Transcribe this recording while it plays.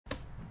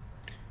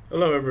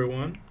Hello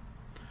everyone,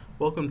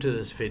 welcome to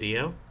this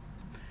video.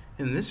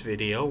 In this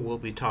video we'll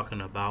be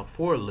talking about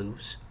for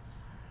loops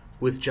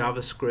with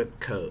JavaScript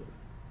code.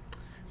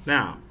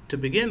 Now to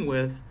begin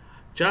with,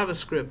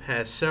 JavaScript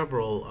has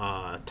several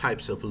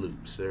types of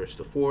loops. There's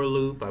the for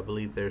loop, I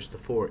believe there's the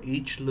for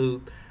each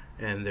loop,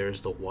 and there's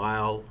the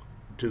while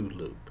do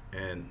loop,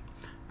 and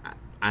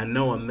I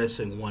know I'm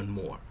missing one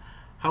more.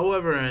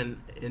 However,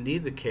 in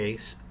either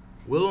case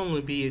we'll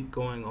only be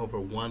going over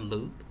one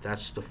loop.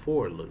 That's the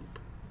for loop.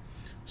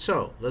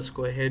 So let's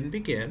go ahead and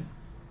begin.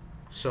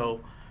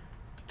 So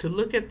to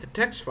look at the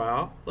text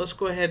file, let's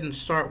go ahead and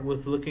start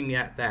with looking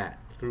at that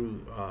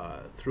through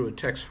a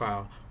text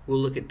file. We'll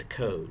look at the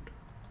code.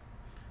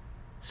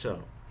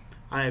 So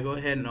I go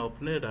ahead and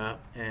open it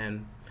up,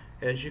 and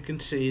as you can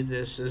see,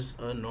 this is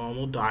a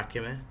normal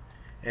document,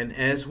 and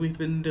as we've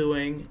been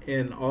doing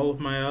in all of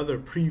my other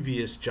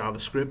previous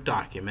JavaScript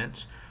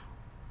documents,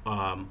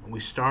 we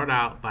start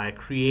out by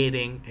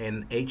creating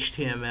an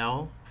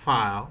HTML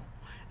file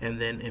and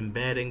then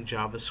embedding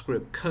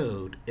JavaScript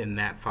code in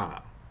that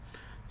file.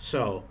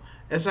 So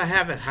as I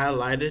have it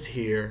highlighted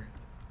here,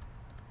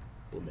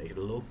 we'll make it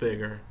a little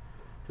bigger.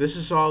 This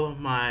is all of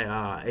my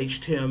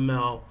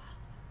HTML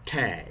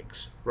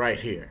tags right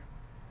here,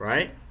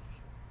 right?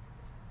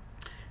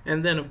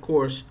 And then of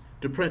course,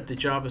 to print the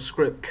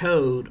JavaScript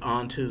code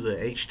onto the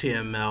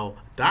HTML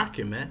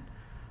document,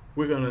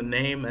 we're going to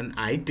name an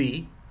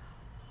ID.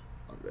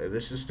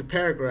 This is the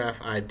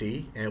paragraph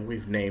ID, and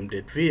we've named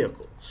it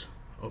vehicles.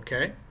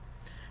 Okay,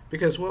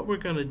 because what we're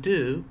going to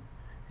do,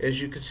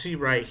 as you can see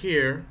right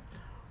here,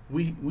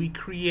 we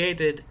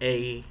created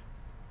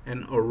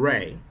an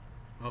array.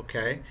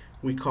 Okay,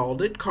 we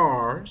called it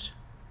cars,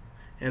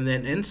 and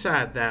then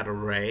inside that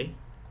array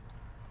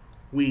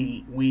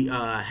we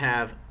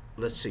have,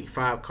 let's see,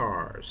 5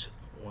 cars.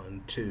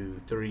 1, 2,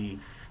 3,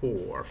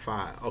 4,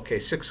 5. Okay,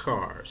 6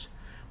 cars.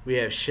 We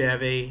have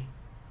Chevy,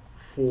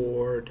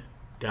 Ford,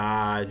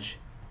 Dodge,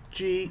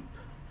 Jeep,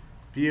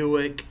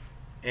 Buick,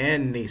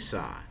 and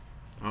Nissan.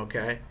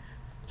 Okay,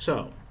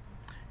 so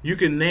you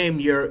can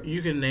name your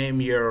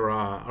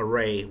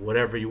array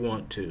whatever you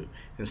want to.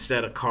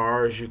 Instead of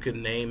cars, you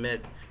can name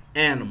it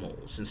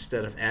animals.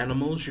 Instead of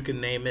animals, you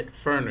can name it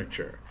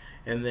furniture,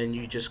 and then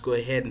you just go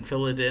ahead and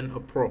fill it in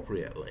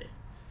appropriately.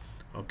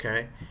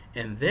 Okay,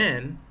 and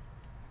then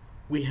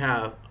we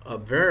have a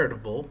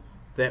variable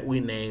that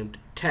we named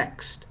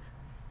text.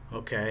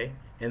 Okay,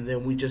 and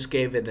then we just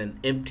gave it an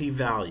empty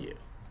value,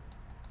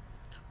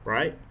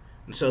 right?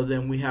 And so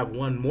then we have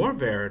one more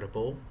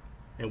variable,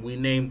 and we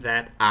named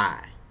that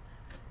I.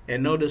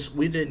 And notice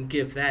we didn't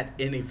give that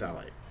any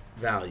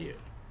value.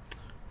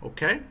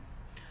 Okay,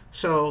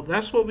 so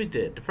that's what we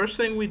did. The first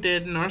thing we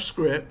did in our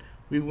script,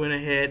 we went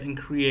ahead and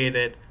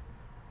created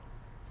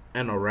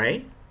an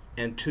array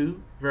and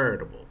 2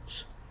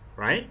 variables,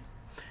 right?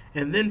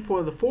 And then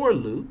for the for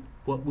loop,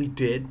 what we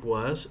did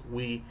was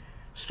we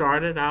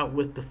started out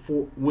with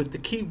the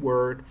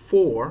keyword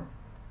for.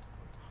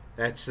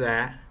 That's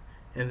that.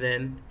 And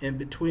then in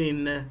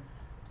between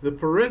the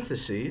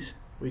parentheses,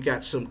 we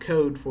got some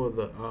code for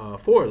the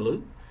for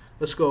loop.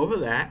 Let's go over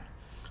that.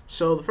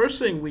 So the first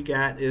thing we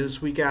got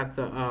is we got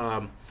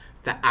the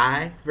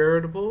I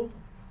variable,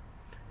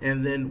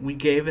 and then we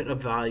gave it a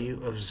value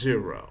of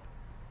 0,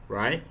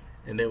 right?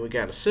 And then we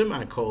got a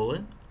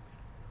semicolon,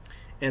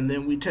 and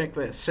then we take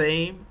that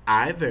same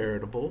I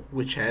variable,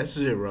 which has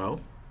 0,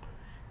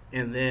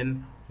 and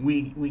then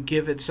we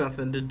give it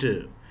something to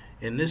do.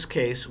 In this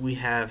case, we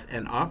have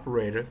an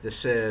operator that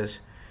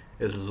says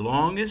as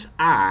long as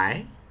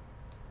I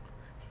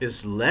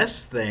is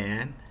less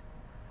than,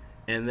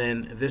 and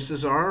then this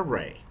is our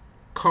array,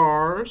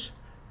 cars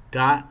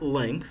dot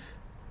length.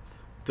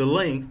 The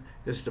length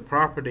is the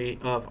property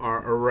of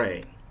our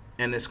array,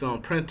 and it's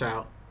going to print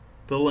out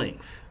the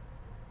length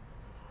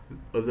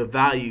of the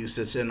values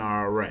that's in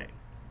our array,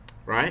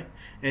 right?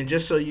 And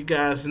just so you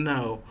guys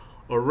know,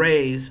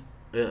 arrays,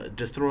 to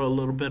throw a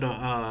little bit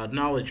of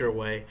knowledge your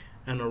way,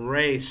 an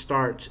array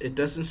starts, it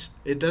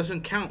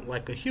doesn't count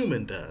like a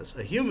human does.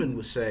 A human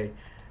would say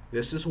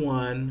this is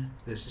 1,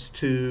 this is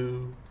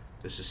 2,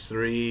 this is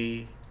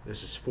 3,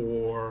 this is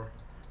 4,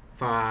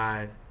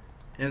 5,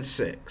 and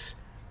 6.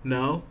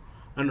 No,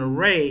 an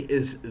array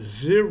is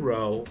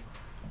 0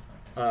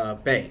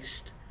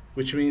 based,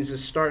 which means it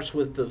starts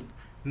with the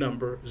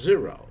number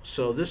 0.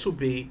 So this will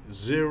be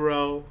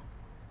 0,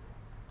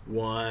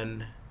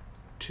 1,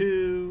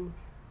 2,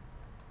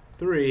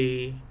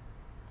 3,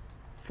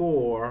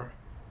 4,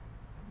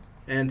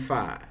 and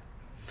 5.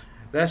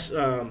 That's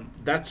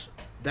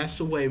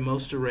the way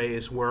most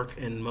arrays work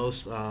in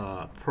most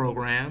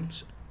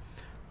programs.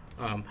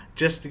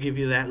 Just to give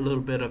you that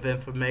little bit of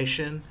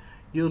information,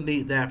 you'll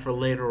need that for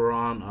later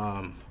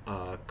on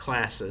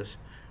classes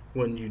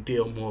when you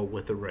deal more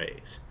with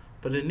arrays.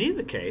 But in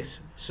either case,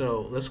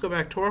 so let's go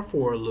back to our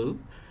for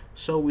loop.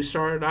 So we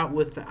started out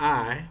with the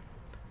I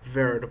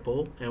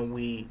variable, and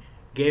we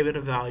gave it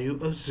a value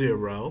of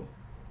 0.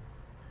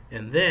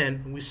 And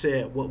then we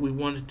said what we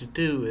wanted to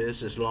do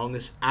is, as long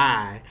as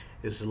I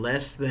is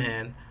less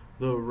than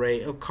the array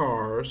of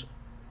cars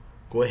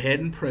go ahead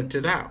and print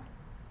it out,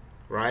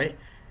 right?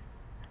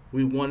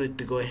 We want it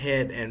to go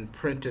ahead and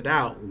print it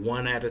out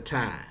one at a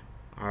time.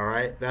 All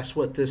right, that's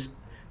what this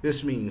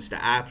means,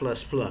 the I++.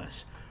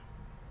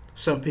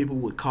 Some people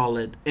would call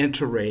it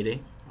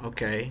iterating,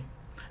 okay?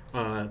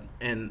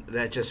 And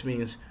that just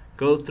means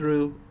go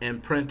through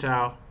and print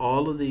out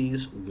all of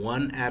these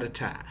one at a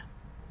time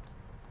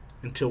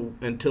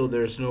until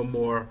there's no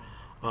more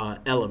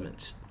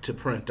elements to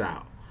print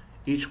out.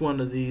 Each one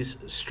of these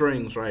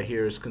strings right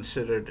here is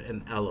considered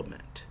an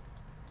element.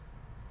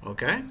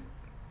 Okay?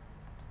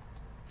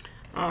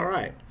 All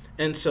right.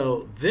 And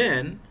so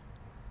then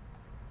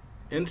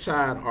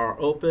inside our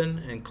open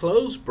and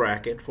close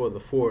bracket for the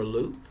for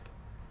loop,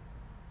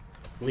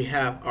 we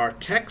have our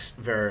text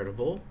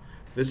variable.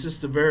 This is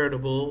the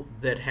variable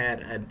that had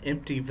an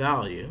empty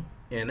value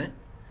in it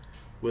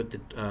with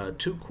the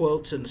 2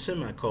 quotes and a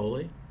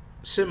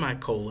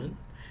semicolon,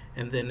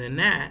 and then in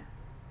that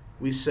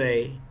we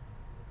say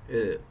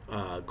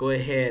go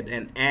ahead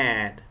and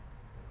add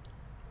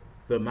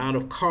the amount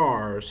of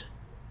cars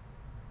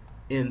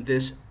in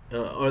this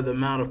or the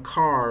amount of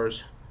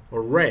cars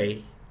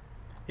array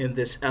in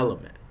this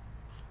element,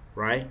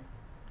 right?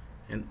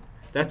 And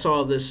that's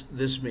all this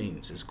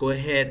means, is go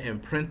ahead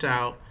and print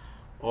out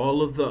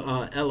all of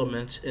the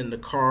elements in the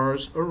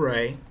cars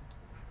array,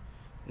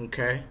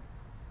 okay?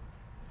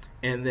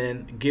 And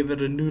then give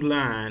it a new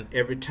line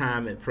every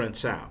time it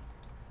prints out.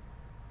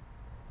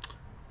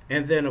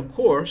 And then of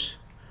course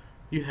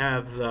you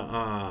have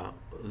the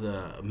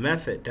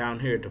method down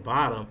here at the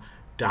bottom,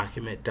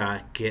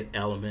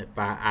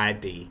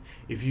 document.getElementById.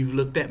 If you've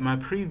looked at my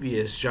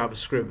previous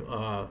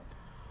JavaScript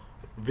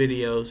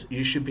videos,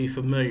 you should be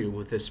familiar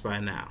with this by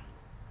now.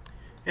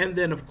 And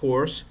then of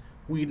course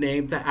we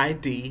named the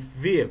ID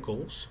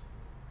vehicles.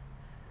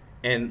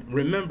 And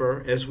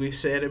remember, as we've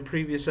said in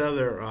previous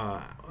other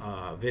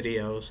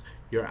videos,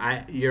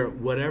 your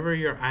whatever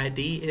your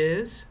ID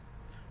is,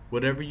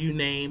 whatever you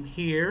name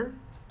here,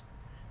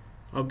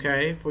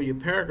 okay, for your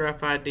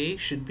paragraph ID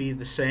should be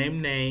the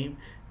same name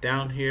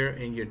down here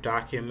in your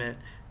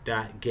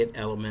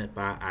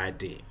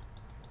document.getElementById,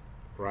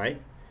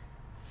 right?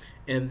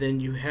 And then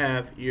you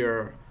have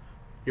your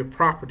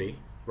property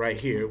right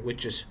here,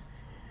 which is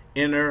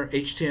inner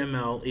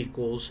HTML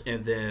equals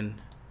and then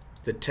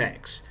the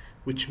text,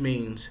 which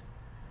means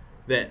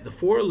that the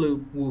for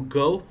loop will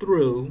go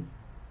through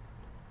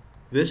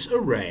this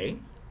array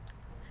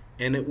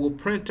and it will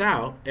print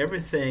out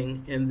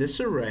everything in this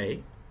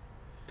array.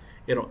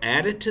 It'll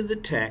add it to the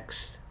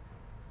text,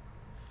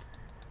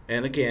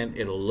 and again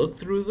it'll look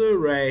through the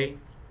array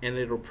and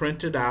it'll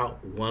print it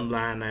out one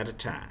line at a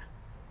time.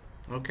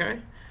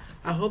 Okay,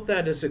 I hope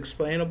that is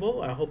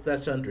explainable. I hope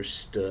that's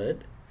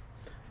understood.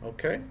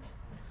 Okay,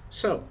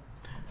 so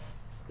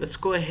let's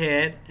go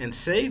ahead and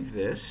save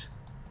this,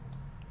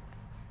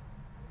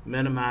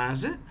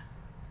 minimize it.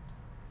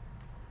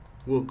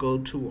 We'll go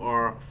to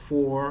our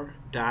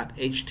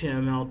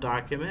for.html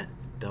document,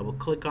 double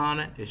click on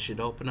it. It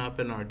should open up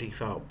in our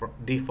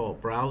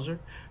default browser,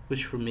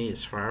 which for me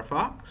is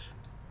Firefox.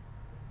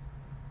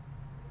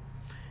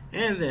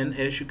 And then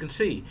as you can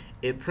see,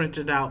 it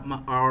printed out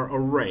our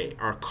array,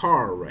 our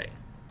car array.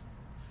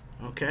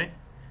 Okay,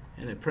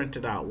 and it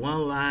printed out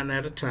one line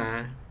at a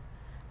time.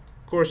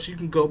 Of course, you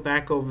can go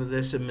back over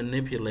this and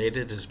manipulate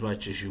it as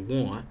much as you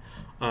want.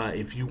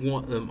 If you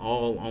want them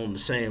all on the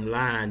same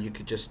line, you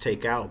could just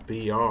take out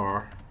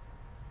BR,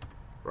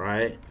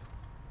 right?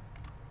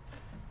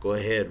 Go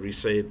ahead,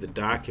 resave the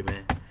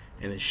document,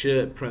 and it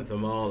should print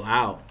them all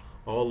out,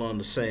 all on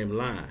the same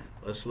line.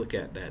 Let's look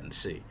at that and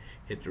see.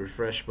 Hit the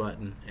refresh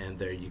button, and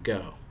there you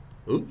go.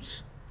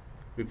 Oops,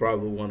 we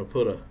probably want to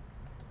put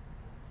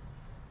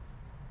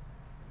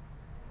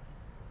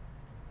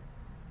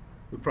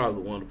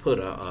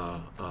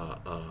a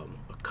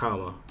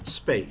comma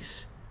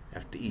space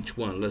after each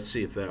one. Let's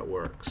see if that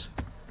works.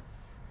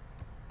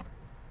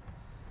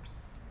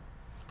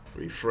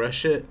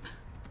 Refresh it.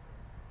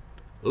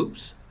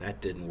 Oops, that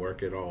didn't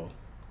work at all.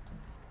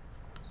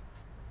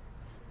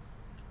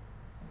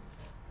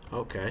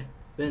 Okay,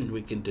 then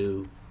we can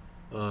do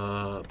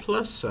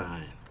plus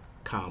sign,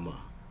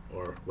 comma,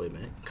 or wait a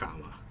minute,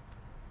 comma.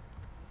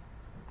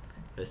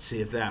 Let's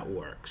see if that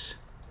works.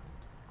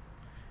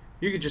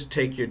 You could just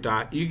take your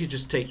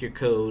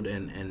code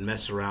and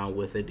mess around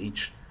with it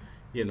each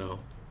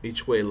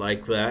way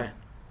like that.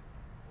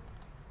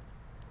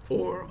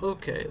 Or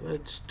okay,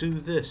 let's do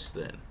this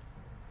then.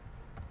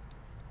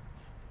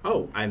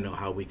 Oh, I know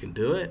how we can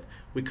do it.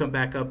 We come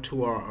back up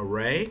to our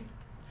array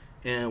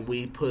and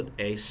we put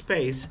a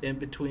space in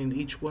between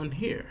each one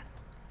here.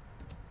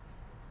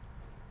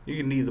 You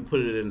can either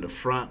put it in the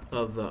front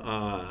of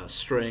the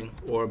string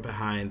or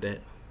behind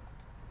it.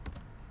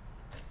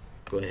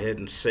 Go ahead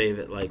and save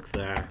it like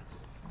that.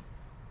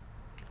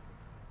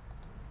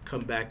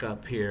 Come back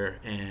up here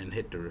and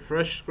hit the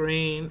refresh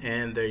screen,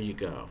 and there you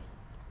go.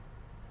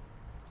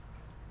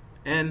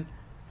 And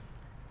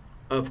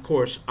of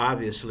course,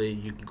 obviously,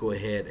 you can go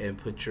ahead and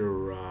put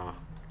your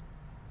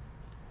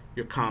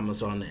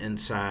commas on the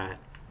inside,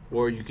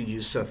 or you can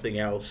use something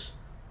else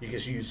You can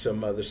use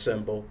some other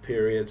symbol,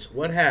 periods,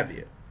 what have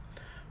you.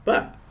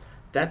 But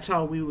that's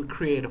how we would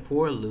create a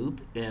for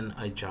loop in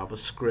a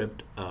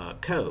JavaScript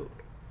code.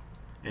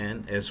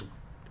 And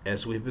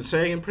as we've been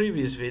saying in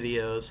previous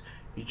videos,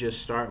 you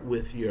just start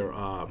with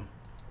your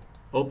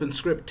open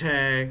script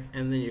tag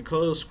and then your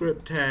close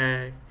script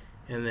tag,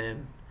 and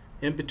then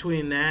in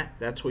between that,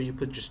 that's where you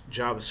put your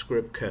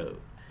JavaScript code.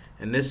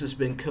 And this has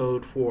been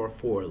code for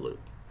loop.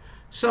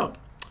 So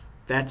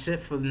that's it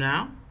for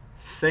now.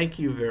 Thank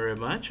you very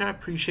much. I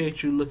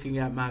appreciate you looking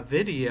at my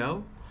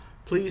video.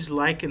 Please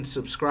like and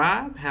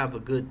subscribe. Have a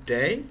good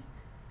day,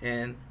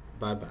 and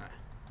bye-bye.